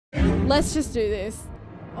Let's just do this.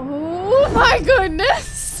 Oh my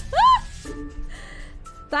goodness.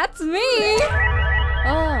 That's me.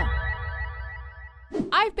 Oh.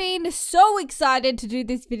 I've been so excited to do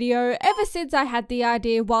this video ever since I had the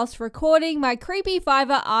idea whilst recording my creepy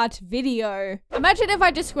Fiverr art video. Imagine if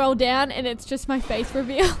I just scroll down and it's just my face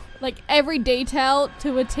reveal. Like every detail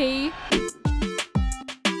to a T.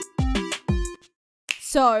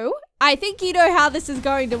 So, I think you know how this is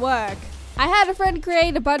going to work. I had a friend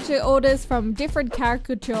create a bunch of orders from different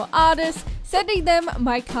caricature artists, sending them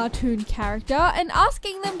my cartoon character and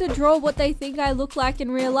asking them to draw what they think I look like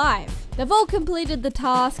in real life. They've all completed the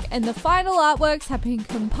task and the final artworks have been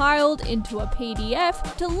compiled into a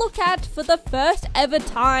PDF to look at for the first ever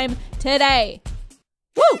time today.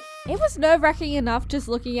 Woo! It was nerve-wracking enough just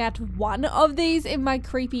looking at one of these in my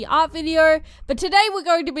creepy art video, but today we're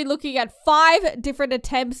going to be looking at 5 different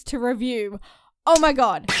attempts to review. Oh my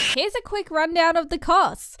god. Here's a quick rundown of the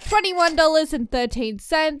costs. $21.13,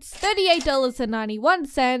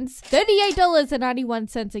 $38.91,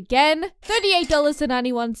 $38.91 again,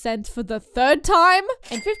 $38.91 for the third time,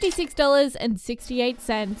 and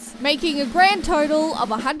 $56.68, making a grand total of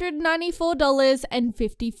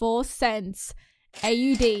 $194.54.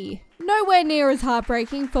 AUD. Nowhere near as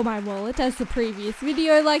heartbreaking for my wallet as the previous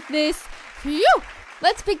video like this. Phew!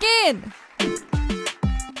 Let's begin!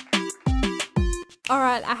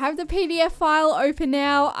 Alright, I have the PDF file open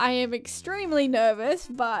now. I am extremely nervous,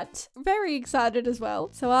 but very excited as well.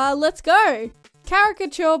 So let's go!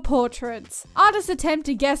 Caricature portraits. Artist attempt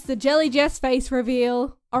to guess the Jelly Jess face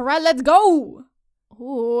reveal. Alright, let's go!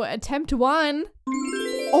 Ooh, attempt 1.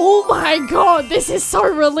 Oh my god, this is so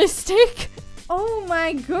realistic! Oh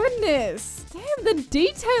my goodness. Damn, the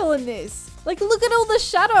detail in this. Like, look at all the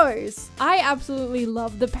shadows. I absolutely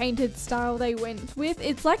love the painted style they went with.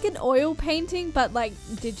 It's like an oil painting, but like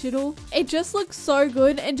digital. It just looks so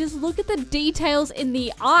good. And just look at the details in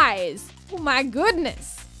the eyes. Oh my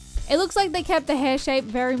goodness. It looks like they kept the hair shape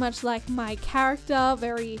very much like my character.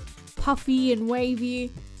 Very puffy and wavy.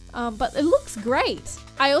 But it looks great.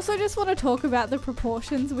 I also just want to talk about the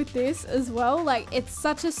proportions with this as well. Like, it's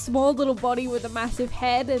such a small little body with a massive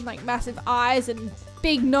head and like massive eyes and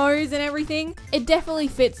big nose and everything. It definitely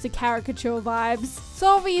fits the caricature vibes. So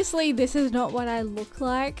obviously this is not what I look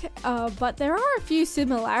like, but there are a few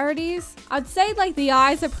similarities. I'd say like the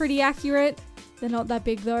eyes are pretty accurate. They're not that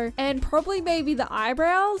big though. And probably maybe the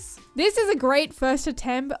eyebrows. This is a great first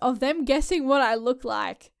attempt of them guessing what I look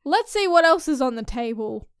like. Let's see what else is on the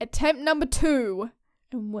table. Attempt number 2.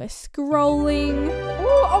 And we're scrolling. Ooh,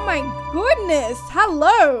 oh my goodness.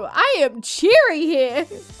 Hello. I am cheery here.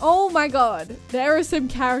 Oh my god. There is some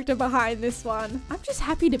character behind this one. I'm just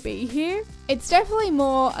happy to be here. It's definitely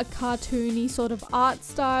more a cartoony sort of art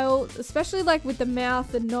style, especially like with the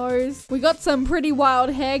mouth and nose. We got some pretty wild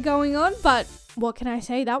hair going on, but what can I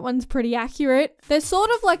say? That one's pretty accurate. There's sort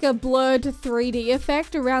of like a blurred 3D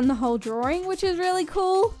effect around the whole drawing, which is really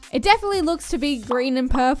cool. It definitely looks to be green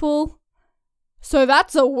and purple. So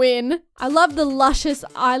that's a win. I love the luscious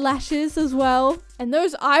eyelashes as well. And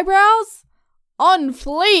those eyebrows? On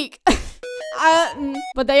fleek.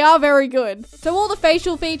 But they are very good. So all the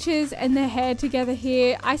facial features and the hair together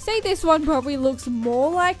here. I say this one probably looks more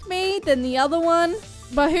like me than the other one.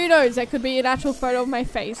 But who knows, there could be an actual photo of my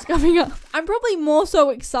face coming up. I'm probably more so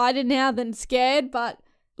excited now than scared, but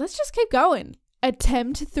let's just keep going.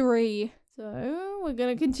 Attempt 3. So we're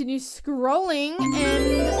gonna continue scrolling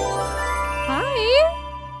and...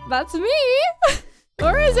 Hi, that's me.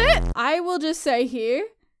 Or is it? I will just say here,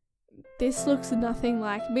 this looks nothing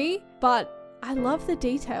like me, but I love the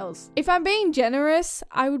details. If I'm being generous,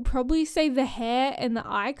 I would probably say the hair and the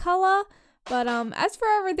eye color, but as for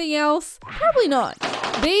everything else, probably not.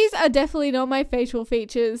 These are definitely not my facial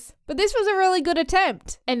features, but this was a really good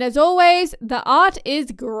attempt. And as always, the art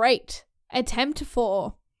is great. Attempt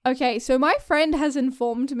 4. Okay, so my friend has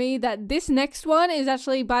informed me that this next one is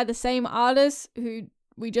actually by the same artist who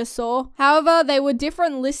we just saw. However, they were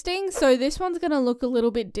different listings, so this one's gonna look a little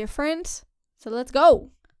bit different. So let's go.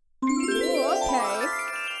 Ooh, okay.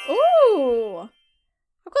 Ooh!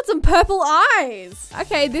 I've got some purple eyes.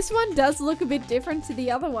 Okay, this one does look a bit different to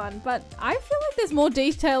the other one, but I feel like there's more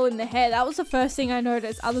detail in the hair. That was the first thing I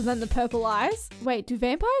noticed other than the purple eyes. Wait, do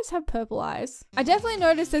vampires have purple eyes? I definitely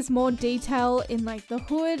noticed there's more detail in like the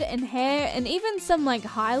hood and hair and even some like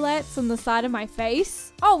highlights on the side of my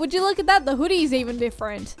face. Oh, would you look at that? The hoodie's even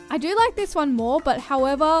different. I do like this one more, but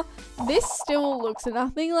however, this still looks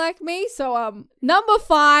nothing like me. So number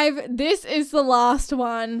 5, this is the last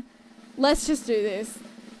one. Let's just do this.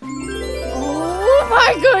 Oh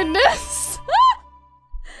my goodness!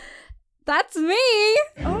 That's me!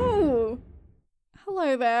 Oh,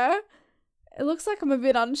 Hello there. It looks like I'm a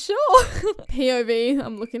bit unsure. POV,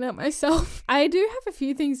 I'm looking at myself. I do have a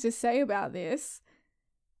few things to say about this.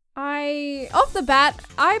 Off the bat,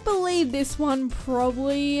 I believe this one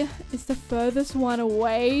probably is the furthest one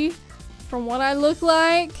away from what I look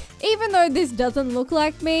like. Even though this doesn't look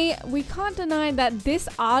like me, we can't deny that this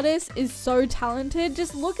artist is so talented.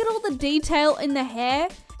 Just look at all the detail in the hair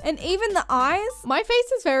and even the eyes. My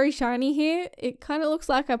face is very shiny here. It kind of looks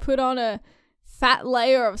like I put on a fat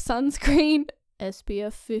layer of sunscreen.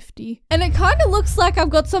 SPF 50. And it kind of looks like I've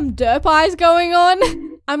got some derp eyes going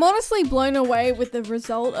on. I'm honestly blown away with the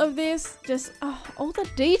result of this. Just, all the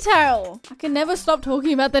detail. I can never stop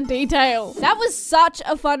talking about the detail. That was such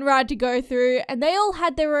a fun ride to go through, and they all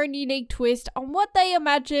had their own unique twist on what they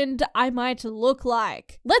imagined I might look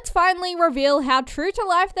like. Let's finally reveal how true to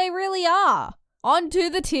life they really are. On to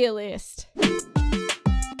the tier list.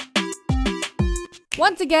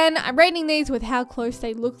 Once again, I'm rating these with how close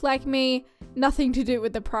they look like me. Nothing to do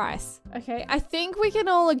with the price. Okay, I think we can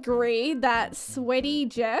all agree that Sweaty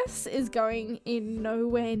Jess is going in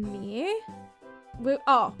nowhere near.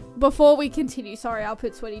 Before we continue, sorry, I'll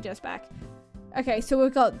put Sweaty Jess back. Okay, so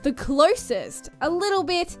we've got the closest, a little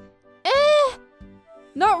bit,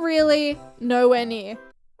 not really, nowhere near.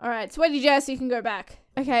 All right, Sweaty Jess, you can go back.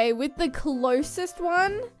 Okay, with the closest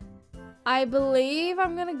one, I believe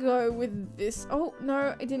I'm gonna go with this. Oh,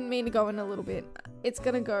 no, I didn't mean to go in a little bit. It's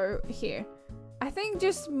gonna go here. I think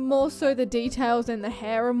just more so the details and the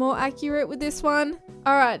hair are more accurate with this one.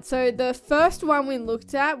 All right, so the first one we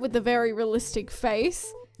looked at with the very realistic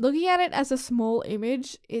face, looking at it as a small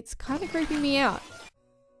image, it's kind of creeping me out.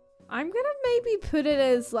 I'm gonna maybe put it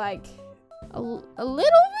as like a little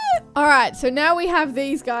bit. All right, so now we have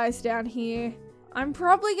these guys down here. I'm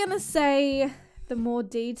probably gonna say the more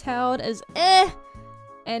detailed as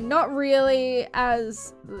and not really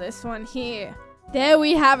as this one here. There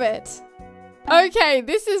we have it. Okay,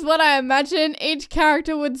 this is what I imagine each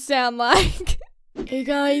character would sound like. Hey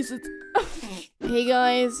guys, it's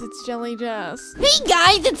Jelly Jess. Hey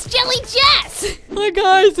guys, it's Jelly Jess! Hi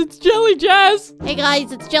guys, it's Jelly Jess. Hey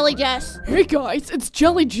guys, it's Jelly Jess. Hey guys, it's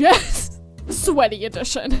Jelly Jess. Sweaty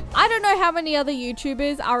edition. I don't know how many other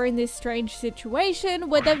YouTubers are in this strange situation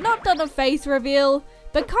where they've not done a face reveal,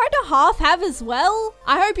 but kind of half have as well.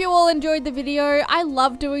 I hope you all enjoyed the video. I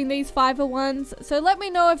love doing these Fiverr ones, so let me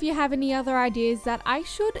know if you have any other ideas that I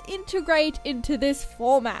should integrate into this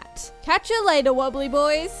format. Catch you later, Wobbly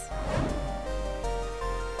Boys.